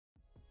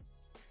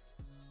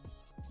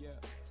Yeah,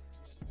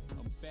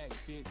 I'm back,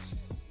 bitch.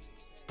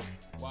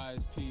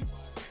 Wise people.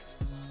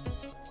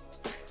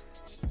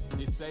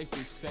 It's safe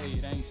to say,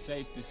 it ain't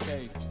safe to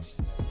say.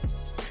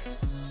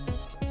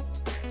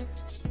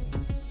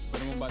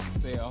 But I'm about to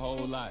say a whole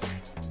lot.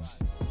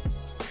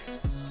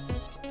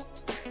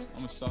 I'm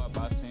gonna start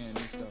by saying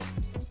this though.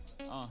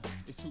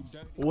 It's too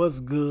dirty.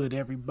 What's good,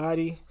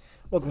 everybody?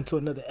 Welcome to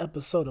another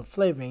episode of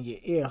Flavor in Your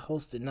Ear,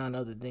 hosted none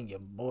other than your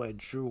boy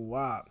Drew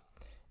Wop.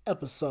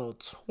 Episode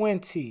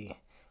 20.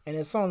 And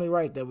it's only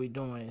right that we're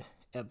doing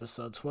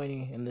episode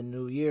 20 in the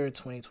new year,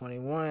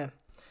 2021.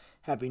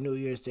 Happy New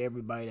Year's to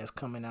everybody that's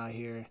coming out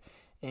here.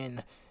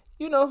 And,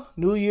 you know,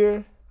 New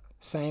Year,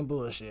 same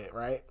bullshit,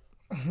 right?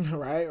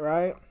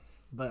 right?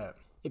 But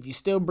if you're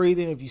still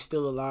breathing, if you're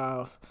still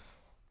alive,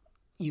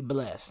 you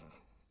blessed.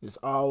 As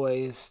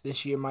always,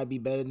 this year might be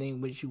better than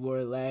what you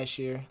were last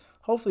year.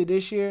 Hopefully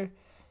this year,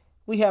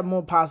 we have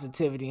more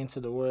positivity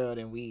into the world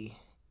and we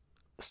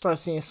start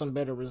seeing some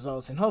better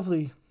results. And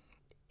hopefully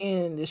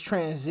in this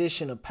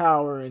transition of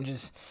power and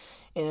just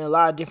in a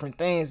lot of different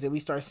things that we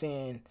start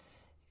seeing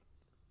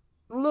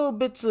little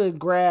bits of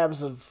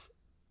grabs of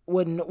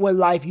what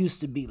life used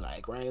to be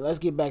like, right? Let's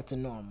get back to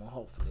normal,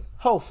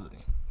 hopefully.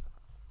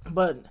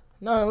 But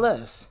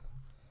nonetheless,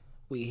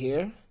 we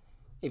here.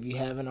 If you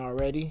haven't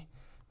already,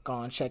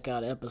 go and check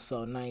out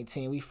episode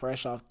 19. We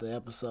fresh off the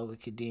episode with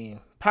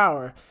Kadeem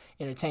Power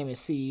Entertainment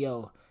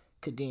CEO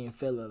Kadeem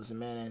Phillips. And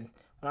man,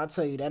 when I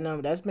tell you that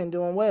number, that's been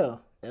doing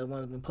well. That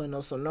one's been putting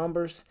up some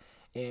numbers,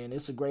 and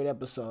it's a great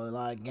episode. A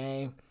lot of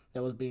game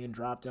that was being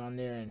dropped on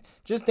there, and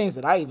just things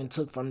that I even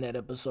took from that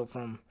episode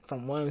from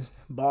one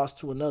boss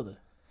to another.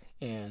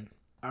 And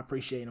I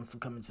appreciate him for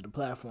coming to the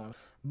platform.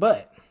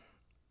 But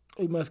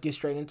we must get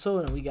straight into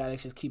it, and we gotta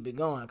just keep it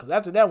going. Because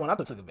after that one, I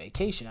took a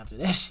vacation after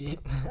that shit.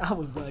 I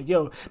was like,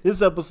 yo,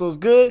 this episode's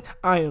good.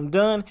 I am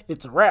done.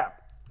 It's a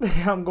wrap.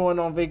 I'm going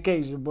on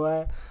vacation,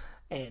 boy.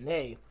 And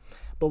hey,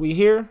 but we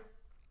here.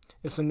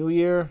 It's a new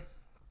year.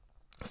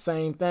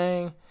 Same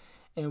thing.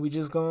 And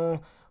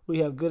we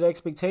have good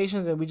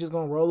expectations, and we just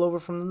gonna roll over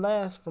from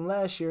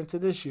last year into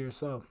this year.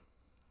 So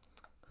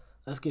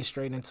let's get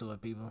straight into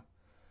it, people.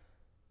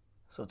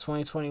 So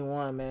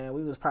 2021, man,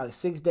 we was probably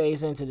 6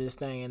 days into this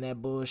thing, and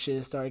that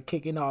bullshit started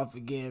kicking off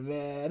again,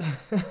 man.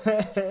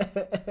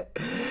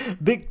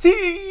 Big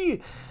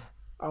T,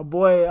 our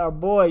boy, our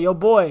boy.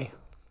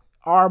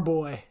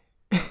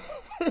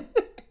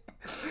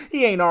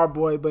 He ain't our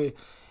boy, but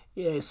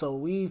yeah. So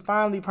we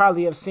finally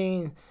probably have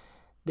seen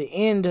the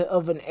end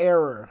of an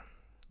era,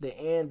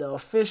 the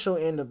official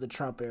end of the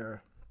Trump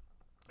era,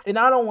 and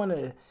I don't want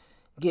to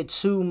get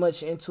too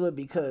much into it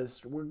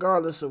because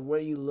regardless of where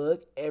you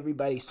look,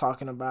 everybody's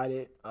talking about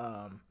it.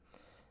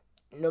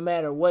 No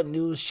matter what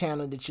news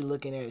channel that you're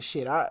looking at,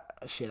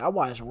 I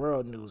watch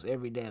world news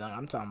every day. Like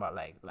I'm talking about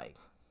like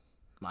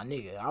my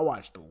nigga, I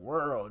watch the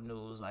world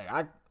news.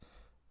 Nigga,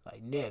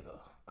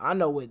 I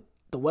know what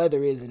the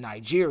weather is in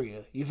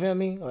Nigeria. You feel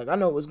me? Like I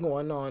know what's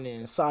going on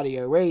in Saudi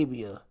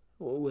Arabia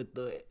with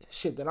the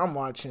shit that I'm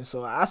watching.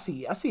 So I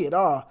see it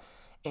all,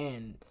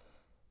 and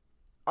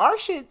our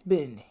shit's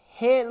been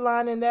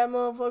headlining that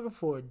motherfucker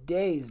for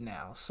days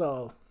now.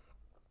 So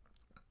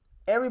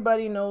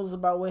everybody knows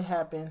about what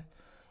happened.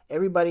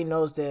 Everybody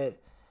knows that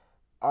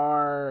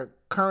our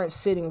current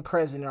sitting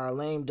president, our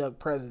lame duck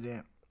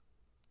president,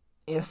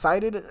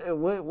 incited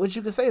what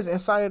you could say is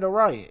incited a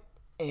riot.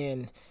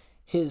 And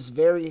his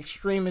very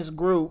extremist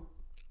group,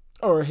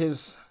 or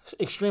his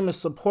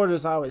extremist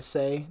supporters, I would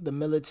say, the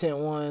militant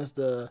ones,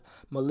 the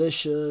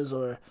militias,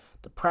 or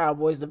the Proud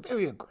Boys, the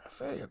very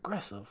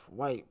aggressive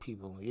white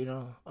people, you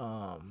know,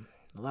 a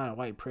lot of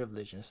white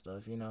privilege and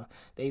stuff, you know.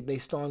 They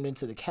stormed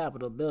into the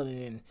Capitol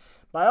building and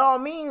by all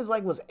means,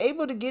 was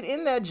able to get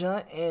in that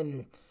joint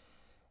and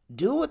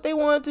do what they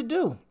wanted to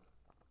do.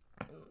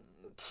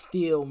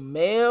 Steal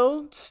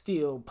mail,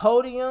 steal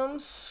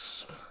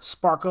podiums,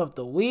 spark up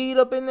the weed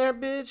up in there,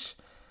 bitch.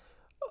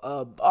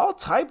 All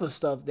type of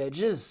stuff that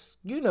just,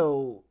 you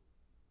know,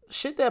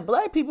 shit that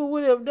black people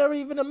would have never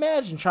even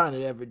imagined trying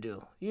to ever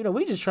do. You know,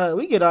 we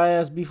get our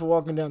ass beat for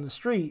walking down the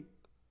street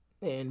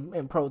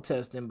and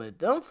protesting, but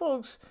them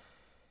folks,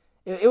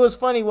 it was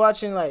funny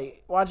watching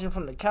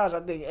from the couch. I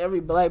think every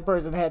black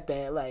person had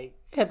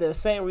that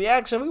same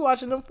reaction. We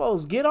watching them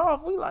folks get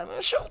off. We like,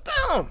 man, shoot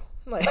them.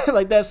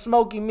 Like that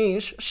Smokey meme,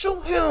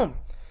 shoot him.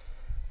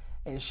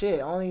 And shit,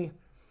 only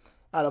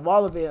out of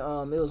all of it,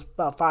 it was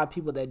about 5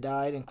 people that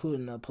died,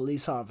 including a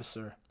police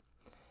officer.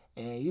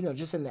 And, you know,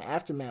 just in the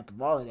aftermath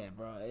of all of that,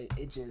 bro,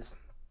 it just,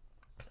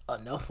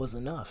 enough was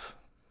enough.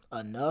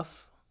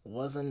 Enough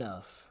was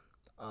enough.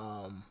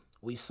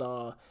 We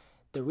saw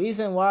the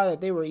reason why that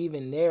they were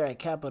even there at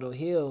Capitol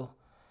Hill.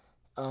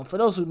 For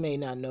those who may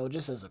not know,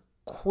 just as a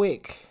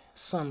quick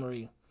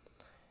summary,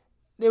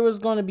 there was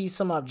going to be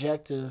some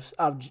objections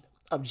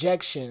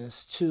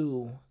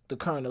to the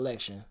current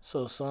election.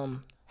 So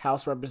some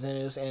House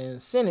representatives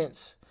and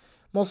Senates,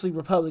 mostly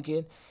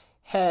Republican,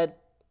 had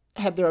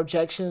their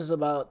objections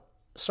about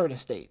certain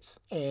states,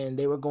 and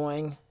they were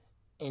going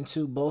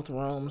into both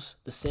rooms.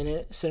 The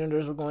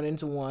senators were going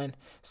into one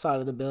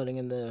side of the building,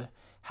 and the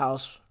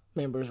House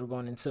members were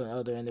going into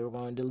another, and they were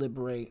going to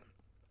deliberate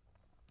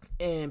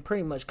and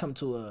pretty much come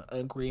to an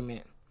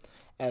agreement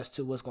as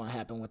to what's going to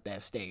happen with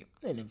that state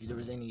and if there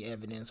was any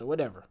evidence or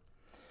whatever.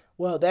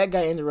 Well, that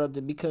got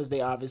interrupted because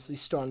they obviously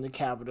stormed the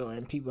Capitol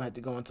and people had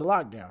to go into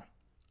lockdown.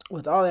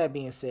 With all that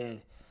being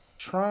said,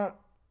 Trump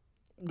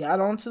got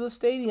onto the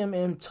stadium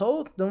and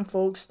told them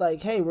folks,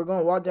 like, hey, we're going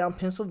to walk down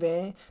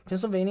Pennsylvania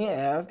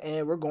Ave,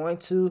 and we're going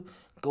to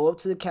go up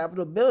to the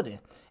Capitol building,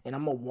 and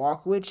I'm going to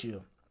walk with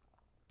you.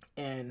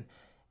 And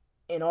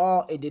in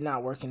all, it did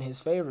not work in his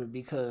favor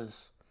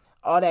because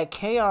all that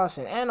chaos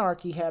and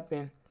anarchy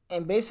happened,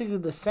 and basically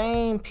the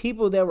same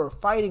people that were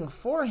fighting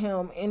for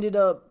him ended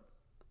up,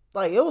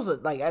 like, it was,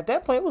 at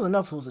that point, it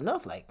was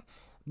enough. Like,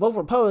 both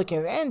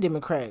Republicans and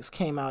Democrats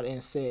came out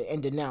and said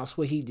and denounced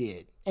what he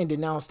did and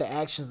denounced the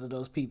actions of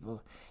those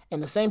people.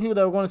 And the same people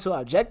that were going to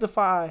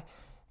objectify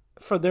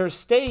for their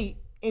state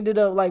ended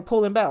up like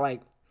pulling back,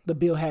 like the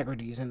Bill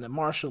Haggertys and the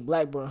Marshall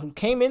Blackburn, who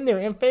came in there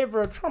in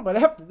favor of Trump. But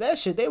after that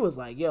shit, they was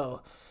like,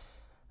 yo,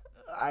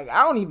 I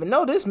don't even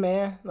know this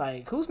man.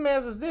 Like, whose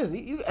man's is this?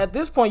 At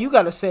this point, you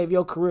got to save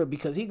your career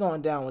because he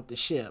going down with the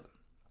ship.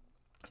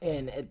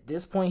 And at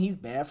this point, he's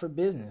bad for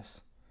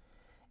business.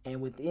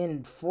 And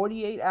within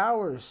 48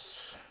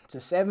 hours to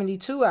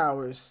 72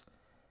 hours,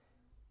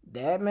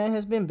 that man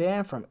has been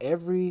banned from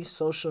every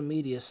social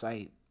media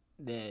site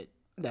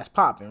that's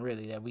popping,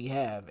 really, that we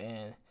have.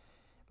 And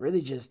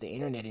really just the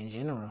internet in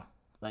general.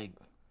 Like,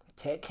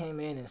 Tech came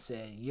in and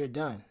said, you're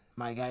done,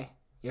 my guy.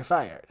 You're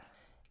fired.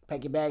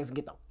 Pack your bags and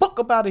get the fuck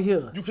up out of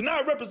here. You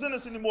cannot represent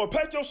us anymore.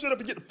 Pack your shit up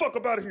and get the fuck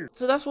up out of here.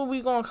 So that's what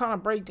we're going to kind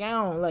of break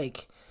down.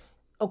 Like,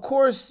 of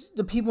course,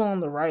 the people on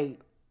the right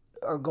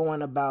are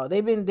going about,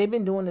 they've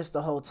been doing this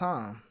the whole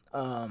time,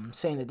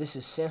 saying that this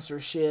is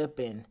censorship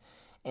and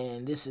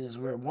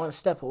we're one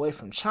step away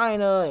from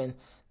China and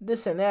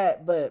this and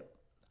that. But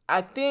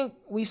I think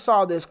we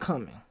saw this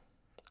coming.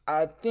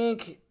 I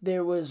think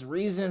there was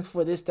reason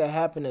for this to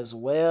happen as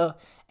well.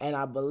 And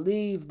I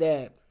believe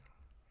that,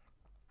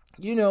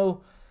 you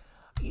know,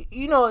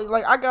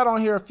 like I got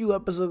on here a few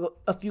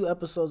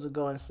episodes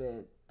ago and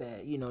said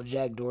that, you know,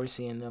 Jack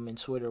Dorsey and them in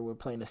Twitter were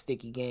playing a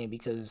sticky game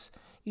because,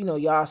 you know,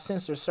 y'all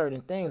censor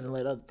certain things and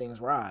let other things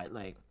ride.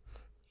 Like,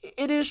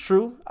 it is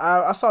true.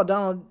 I saw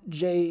Donald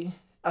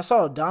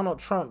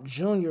Trump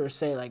Jr.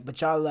 say, like,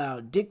 but y'all allow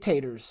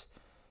dictators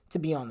to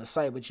be on the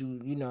site, but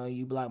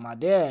you block my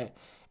dad.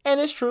 And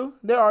it's true.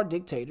 There are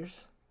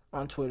dictators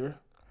on Twitter.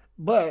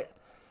 But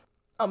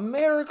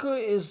America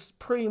is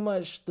pretty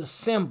much the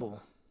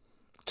symbol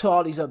to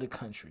all these other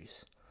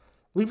countries.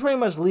 We pretty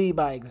much lead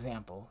by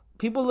example.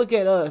 People look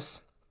at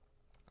us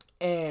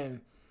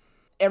and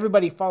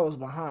everybody follows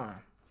behind,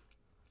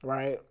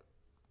 right?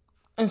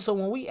 And so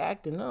when we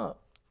acting up,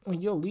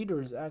 when your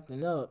leader is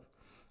acting up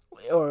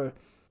or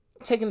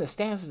taking the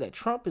stances that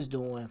Trump is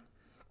doing,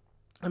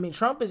 I mean,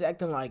 Trump is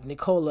acting like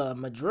Nicolas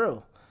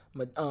Maduro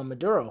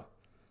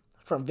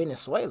from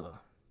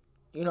Venezuela.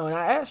 You know, and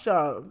I asked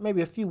y'all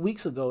maybe a few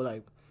weeks ago,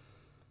 like,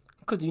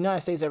 could the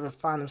United States ever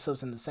find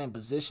themselves in the same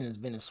position as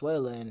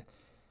Venezuela? And,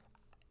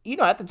 you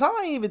know, at the time,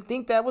 I didn't even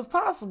think that was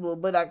possible,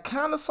 but I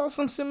kind of saw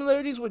some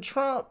similarities with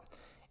Trump.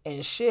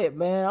 And shit,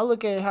 man, I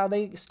look at how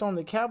they stormed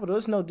the Capitol.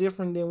 It's no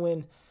different than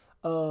when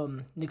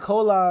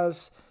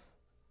Nicolas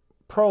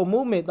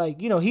pro-movement,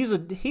 like, you know, he's a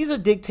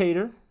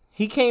dictator.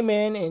 He came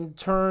in and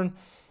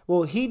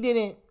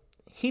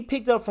he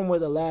picked up from where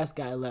the last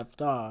guy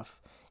left off,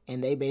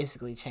 and they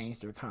basically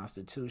changed their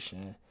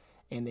constitution.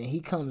 And then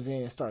he comes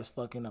in and starts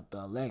fucking up the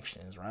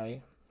elections,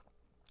 right?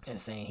 And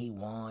saying he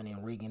won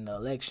and rigging the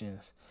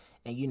elections.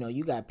 And, you know,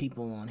 you got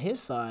people on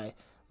his side,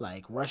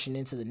 like, rushing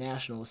into the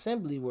National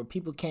Assembly where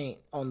people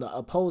on the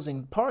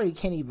opposing party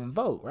can't even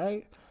vote,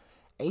 right?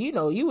 And, you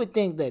know, you would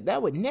think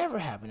that would never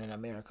happen in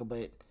America,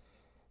 but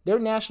their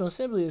National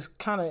Assembly is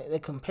kind of a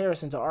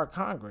comparison to our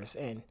Congress.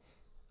 And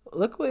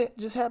look what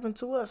just happened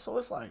to us. So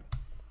it's like,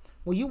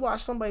 when you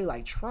watch somebody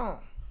like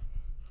Trump,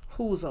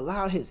 who's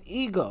allowed his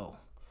ego,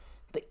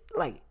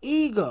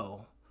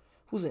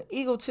 who's an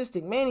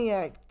egotistic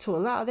maniac, to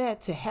allow that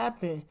to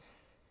happen,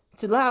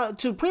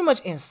 to pretty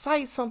much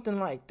incite something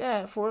like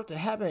that for it to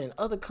happen in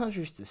other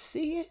countries to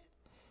see it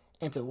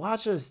and to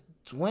watch us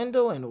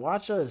dwindle and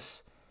watch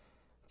us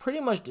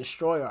pretty much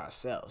destroy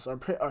ourselves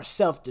or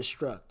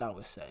self-destruct, I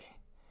would say.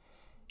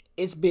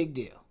 It's big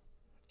deal.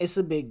 It's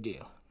a big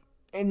deal.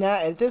 And now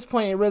at this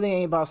point, it really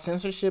ain't about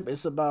censorship.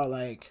 It's about,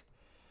 like,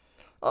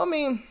 I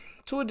mean,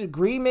 to a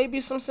degree, maybe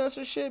some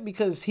censorship,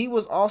 because he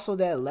was also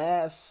that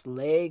last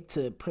leg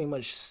to pretty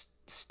much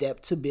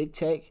step to big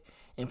tech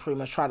and pretty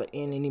much try to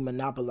end any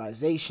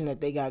monopolization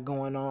that they got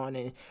going on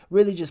and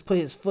really just put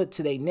his foot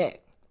to their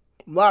neck.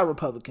 A lot of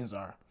Republicans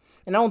are.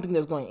 And I don't think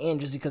that's going to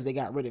end just because they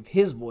got rid of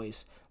his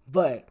voice.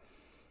 But,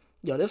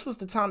 yo, this was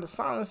the time to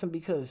silence him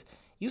because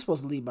you're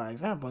supposed to lead by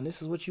example, and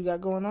this is what you got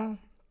going on.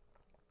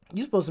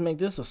 You're supposed to make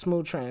this a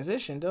smooth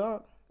transition,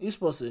 dog. You're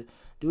supposed to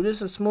do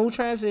this a smooth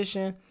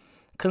transition,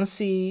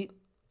 concede.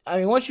 I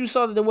mean, once you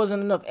saw that there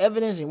wasn't enough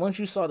evidence and once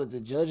you saw that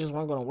the judges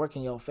weren't going to work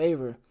in your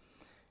favor,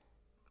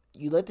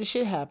 you let the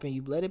shit happen.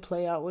 You let it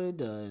play out what it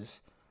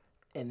does.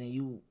 and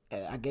then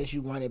I guess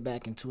you run it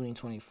back in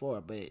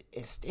 2024. But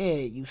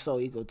instead, you so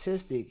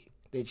egotistic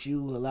that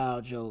you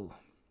allowed your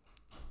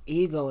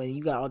ego, and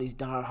you got all these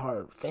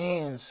diehard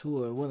fans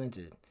who are willing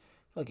to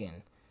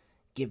fucking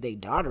give their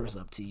daughters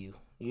up to you,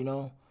 you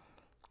know?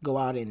 Go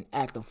out and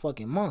act a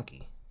fucking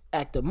monkey.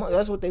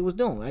 That's what they was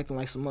doing, acting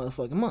like some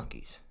motherfucking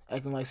monkeys.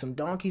 Acting like some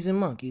donkeys and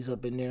monkeys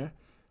up in there.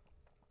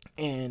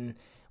 And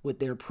with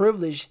their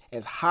privilege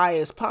as high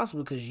as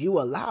possible, because you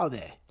allow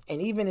that.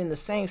 And even in the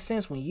same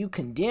sense, when you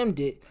condemned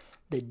it,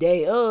 the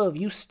day of,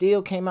 you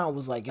still came out and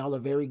was like, y'all are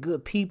very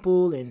good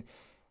people, and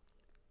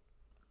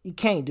you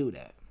can't do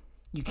that.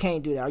 You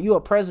can't do that. Are you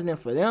a president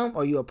for them,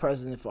 or are you a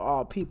president for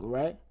all people,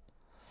 right?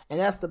 And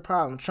that's the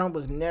problem. Trump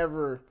was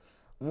never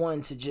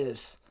one to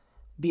just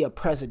be a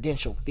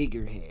presidential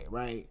figurehead,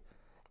 right?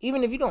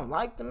 Even if you don't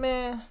like the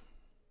man,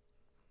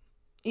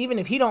 even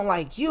if he don't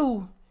like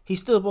you, he's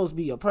still supposed to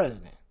be your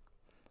president.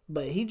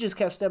 But he just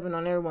kept stepping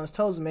on everyone's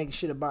toes and making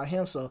shit about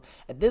him. So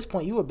at this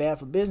point, you were bad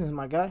for business,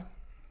 my guy.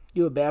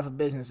 You were bad for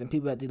business, and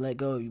people had to let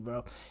go of you,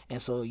 bro.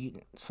 And so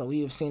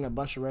we have seen a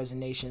bunch of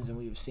resignations, and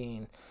we've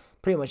seen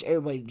pretty much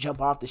everybody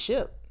jump off the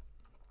ship.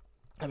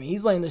 I mean,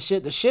 he's letting the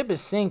ship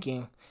is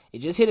sinking. It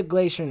just hit a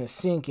glacier and it's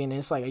sinking. And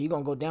it's like, are you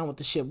going to go down with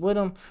the ship with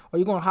him, or are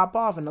you going to hop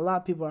off? And a lot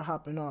of people are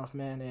hopping off,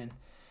 man. And,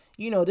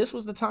 this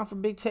was the time for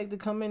Big Tech to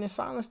come in and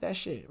silence that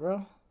shit,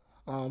 bro.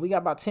 We got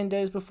about 10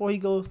 days before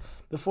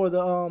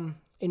the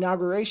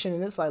inauguration.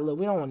 And it's like, look,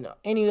 we don't want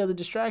any other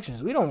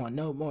distractions. We don't want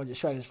no more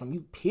distractions from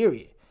you,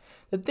 period.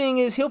 The thing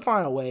is, he'll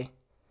find a way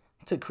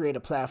to create a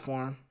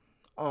platform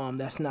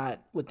that's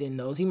not within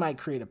those. He might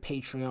create a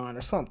Patreon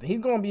or something.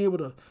 He's going to be able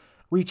to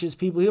reach his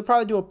people. He'll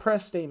probably do a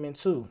press statement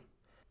too.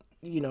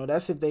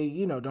 That's if they,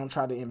 don't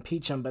try to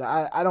impeach him. But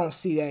I don't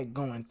see that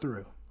going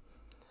through.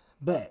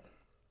 But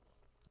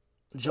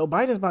Joe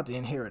Biden's about to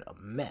inherit a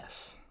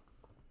mess.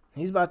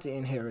 He's about to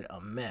inherit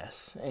a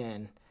mess.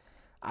 And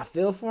I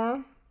feel for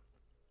him.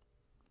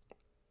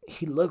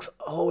 He looks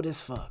old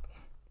as fuck.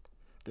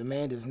 The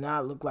man does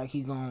not look like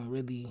he's going to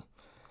really...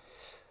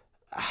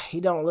 He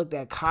don't look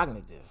that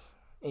cognitive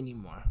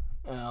anymore.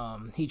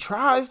 He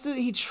tries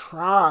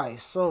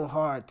so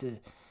hard to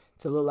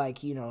look like,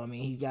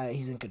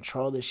 he's in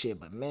control of shit.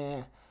 But,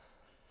 man,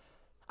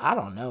 I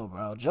don't know,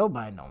 bro. Joe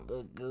Biden don't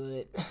look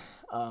good.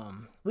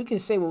 We can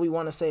say what we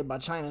want to say about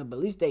China, but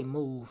at least they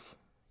move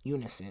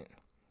unison,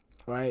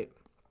 right?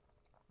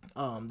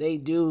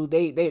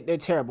 They're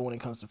terrible when it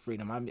comes to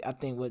freedom. I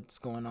think what's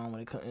going on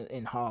when it comes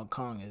in Hong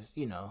Kong is,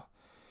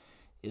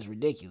 is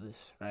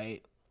ridiculous,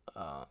 right?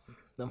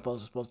 Them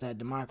folks are supposed to have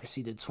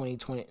democracy to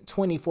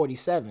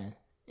 2047,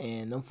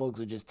 and them folks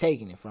are just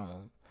taking it from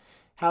them.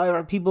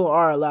 However, people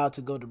are allowed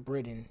to go to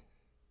Britain,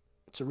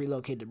 to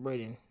relocate to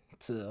Britain,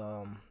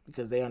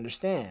 because they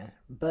understand.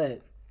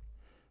 But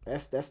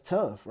that's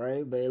tough,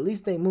 right? But at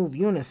least they move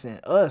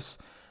unison. Us,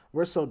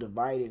 we're so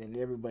divided, and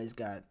everybody's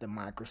got the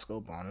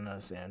microscope on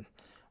us, and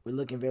we're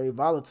looking very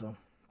volatile.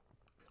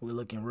 We're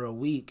looking real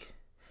weak.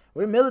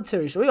 We're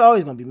military, so we're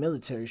always going to be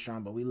military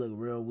strong, but we look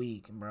real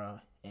weak,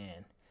 bro.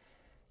 And,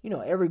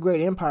 every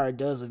great empire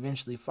does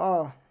eventually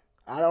fall.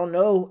 I don't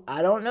know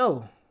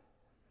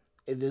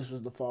if this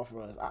was the fall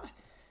for us.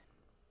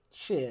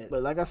 Shit.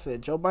 But like I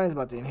said, Joe Biden's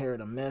about to inherit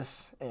a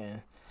mess,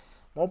 and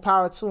more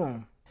power to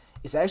him.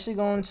 It's actually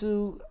going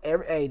to,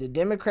 the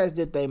Democrats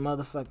did their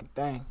motherfucking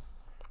thing.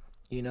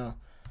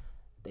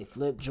 They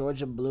flipped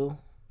Georgia blue.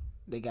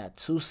 They got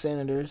 2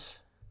 senators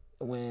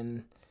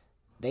when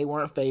they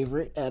weren't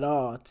favorite at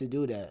all to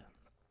do that.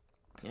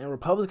 And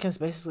Republicans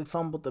basically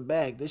fumbled the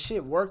bag. This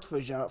shit worked for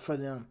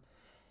them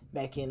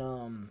back in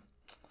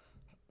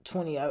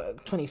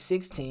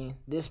 2016.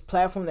 This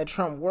platform that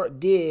Trump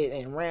did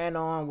and ran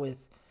on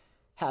with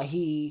how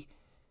he,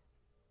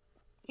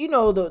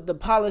 the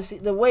policy,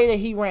 the way that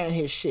he ran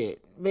his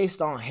shit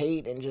based on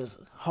hate and just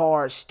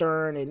hard,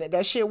 stern. And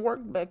that shit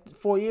worked back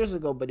 4 years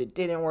ago, but it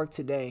didn't work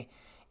today.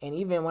 And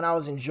even when I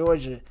was in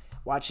Georgia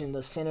watching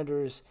the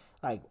senators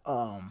like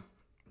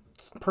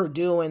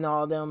Purdue and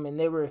all them, and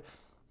they were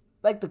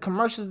like the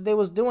commercials they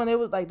was doing, they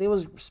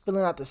was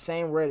spilling out the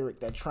same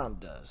rhetoric that Trump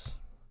does.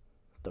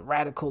 The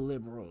radical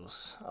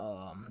liberals,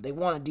 they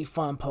want to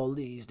defund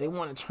police, they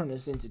want to turn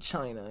us into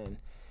China, and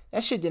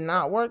that shit did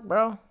not work,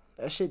 bro.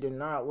 That shit did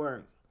not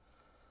work.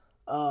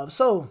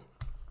 So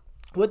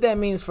what that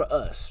means for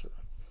us,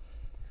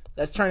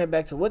 let's turn it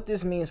back to what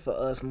this means for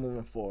us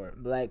moving forward.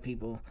 Black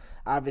people,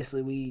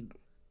 obviously we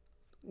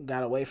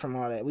got away from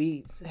all that.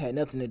 We had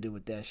nothing to do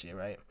with that shit,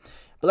 right?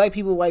 Black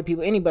people, white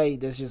people, anybody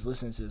that's just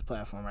listening to this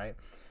platform, right?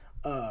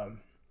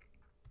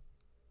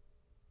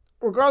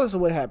 Regardless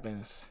of what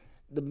happens,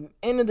 the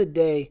end of the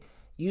day,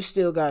 you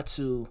still got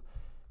to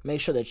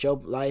make sure that your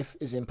life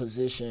is in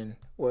position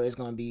where it's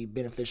going to be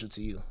beneficial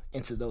to you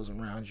and to those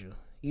around you.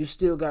 You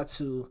still got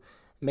to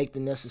make the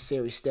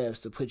necessary steps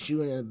to put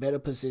you in a better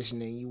position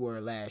than you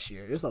were last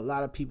year. There's a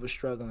lot of people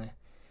struggling,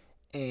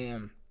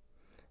 and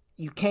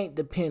you can't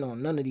depend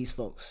on none of these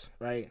folks,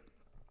 right?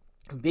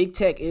 Big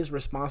Tech is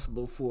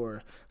responsible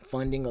for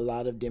funding a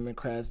lot of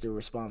Democrats. They're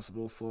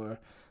responsible for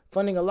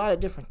funding a lot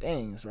of different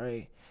things,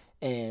 right?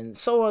 And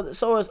so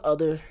is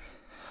other,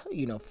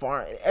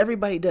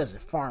 everybody does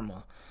it.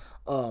 Pharma,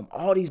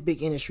 all these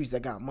big industries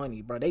that got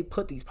money, bro, they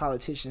put these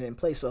politicians in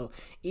place. So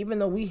even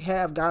though we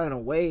have gotten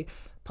away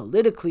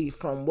politically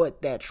from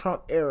what that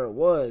Trump era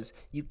was,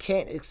 you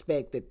can't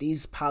expect that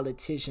these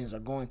politicians are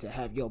going to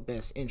have your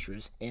best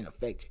interest and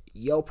affect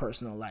your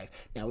personal life.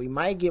 Now, we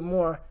might get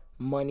more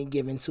money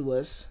given to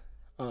us,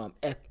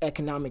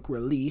 economic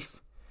relief,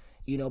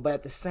 but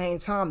at the same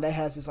time, that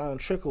has its own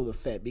trickle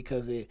effect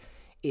because it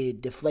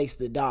deflates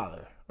the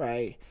dollar,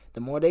 right?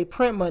 The more they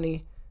print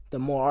money, the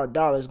more our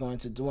dollar is going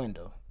to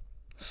dwindle.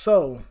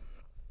 So,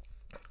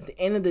 at the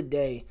end of the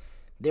day,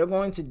 they're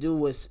going to do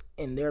what's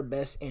in their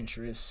best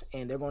interest,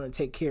 and they're going to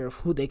take care of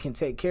who they can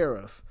take care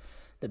of.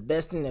 The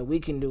best thing that we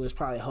can do is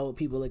probably hold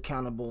people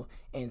accountable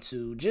and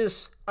to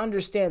just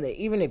understand that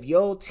even if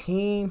your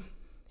team,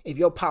 if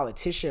your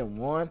politician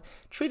won,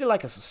 treat it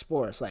like it's a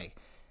sport. It's like,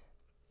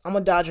 I'm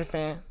a Dodger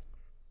fan,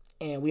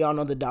 and we all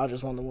know the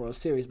Dodgers won the World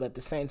Series, but at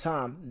the same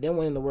time, them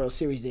winning the World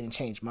Series didn't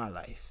change my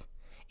life.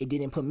 It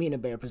didn't put me in a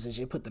better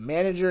position. It put the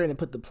manager and it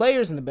put the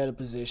players in the better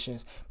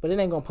positions, but it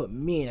ain't going to put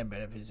me in a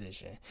better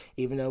position.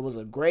 Even though it was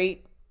a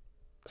great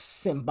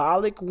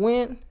symbolic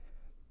win,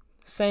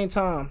 same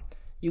time,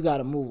 you got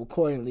to move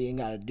accordingly and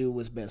got to do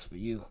what's best for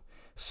you.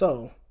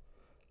 So,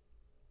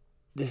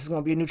 this is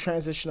going to be a new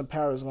transition of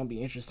power. It's going to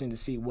be interesting to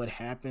see what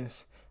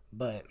happens,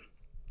 but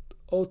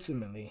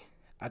ultimately,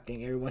 I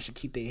think everyone should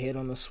keep their head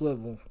on the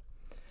swivel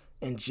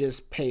and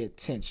just pay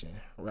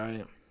attention,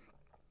 right?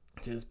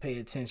 Just pay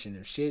attention.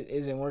 If shit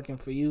isn't working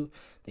for you,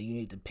 then you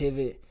need to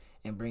pivot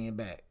and bring it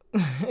back.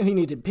 You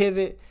need to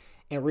pivot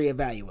and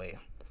reevaluate,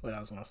 what I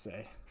was going to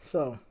say.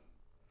 So,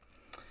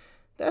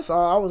 that's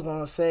all I was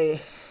going to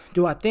say.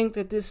 Do I think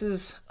that this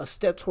is a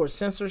step towards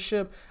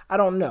censorship? I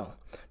don't know.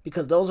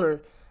 Because those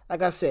are,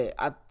 like I said,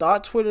 I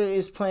thought Twitter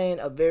is playing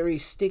a very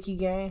sticky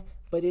game,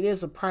 but it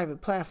is a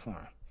private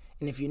platform.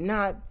 And if you're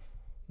not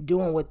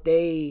doing what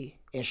they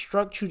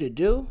instruct you to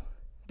do,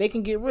 they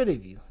can get rid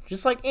of you,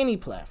 just like any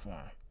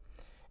platform.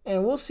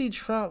 And we'll see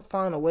Trump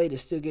find a way to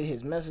still get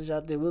his message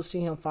out there. We'll see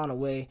him find a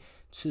way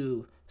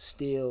to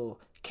still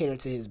cater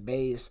to his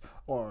base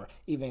or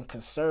even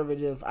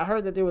conservative. I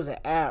heard that there was an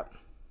app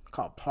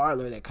called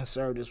Parler that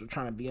conservatives were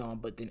trying to be on,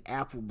 but then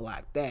Apple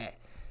blocked that.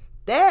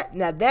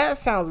 That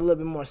sounds a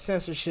little bit more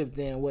censorship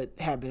than what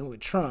happened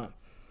with Trump.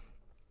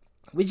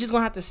 We just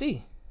gonna have to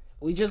see.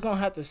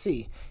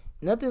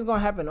 Nothing's gonna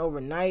happen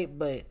overnight,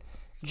 but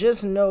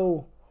just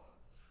know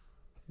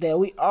that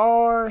we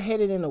are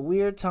headed in a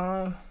weird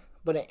time,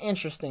 but an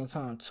interesting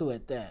time too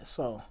at that.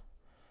 So,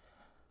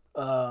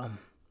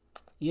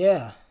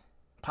 yeah,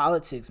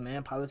 politics,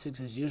 man. Politics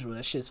as usual.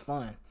 That shit's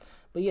fun.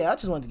 But yeah, I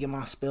just wanted to get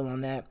my spill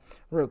on that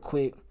real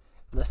quick.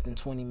 Less than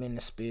 20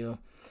 minute spill.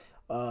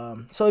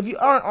 So if you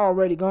aren't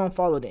already, go and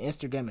follow the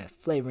Instagram at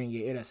Flavor in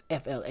Your Ear. That's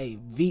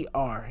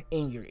FLAVR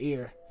in your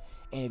ear.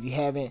 And if you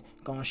haven't,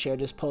 go and share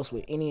this post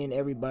with any and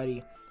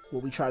everybody.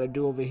 What we try to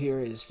do over here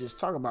is just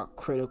talk about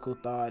critical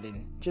thought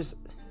and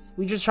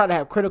we just try to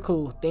have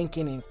critical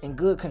thinking and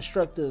good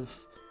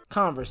constructive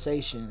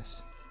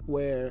conversations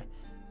where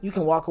you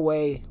can walk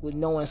away with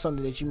knowing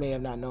something that you may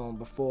have not known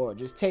before.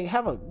 Just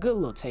have a good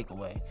little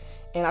takeaway.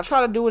 And I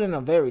try to do it in a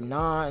very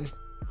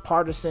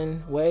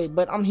non-partisan way,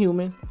 but I'm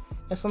human.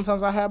 And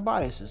sometimes I have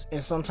biases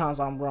and sometimes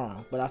I'm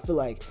wrong. But I feel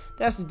like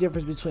that's the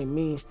difference between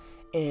me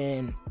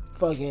and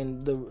fucking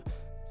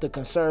the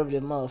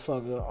conservative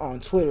motherfucker on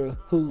Twitter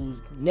who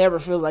never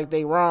feels like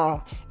they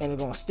wrong and they're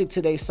gonna stick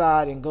to their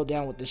side and go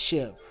down with the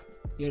ship,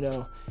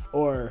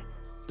 or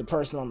the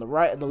person on the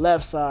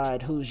left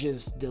side who's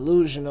just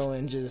delusional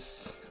and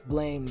just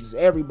blames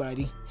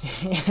everybody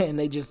and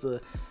they just a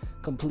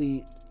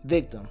complete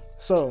victim.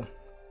 So,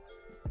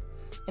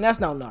 and that's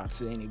no knock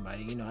to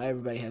anybody,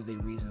 everybody has their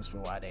reasons for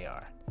why they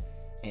are.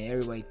 And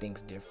everybody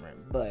thinks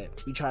different.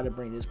 But we try to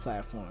bring this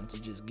platform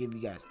to just give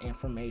you guys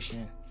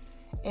information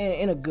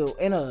in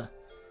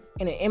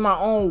my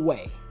own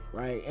way,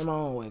 right? In my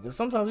own way. Because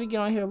sometimes we get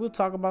on here, we'll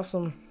talk about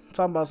some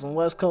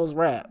West Coast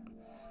rap.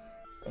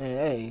 And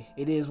hey,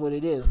 it is what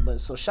it is.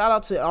 But so shout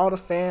out to all the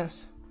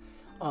fans.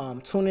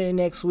 Tune in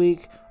next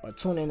week or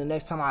tune in the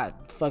next time I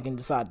fucking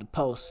decide to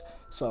post.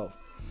 So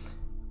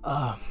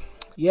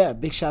yeah,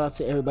 big shout out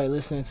to everybody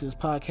listening to this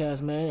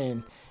podcast, man.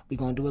 And we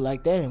gonna do it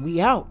like that and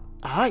we out.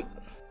 All right.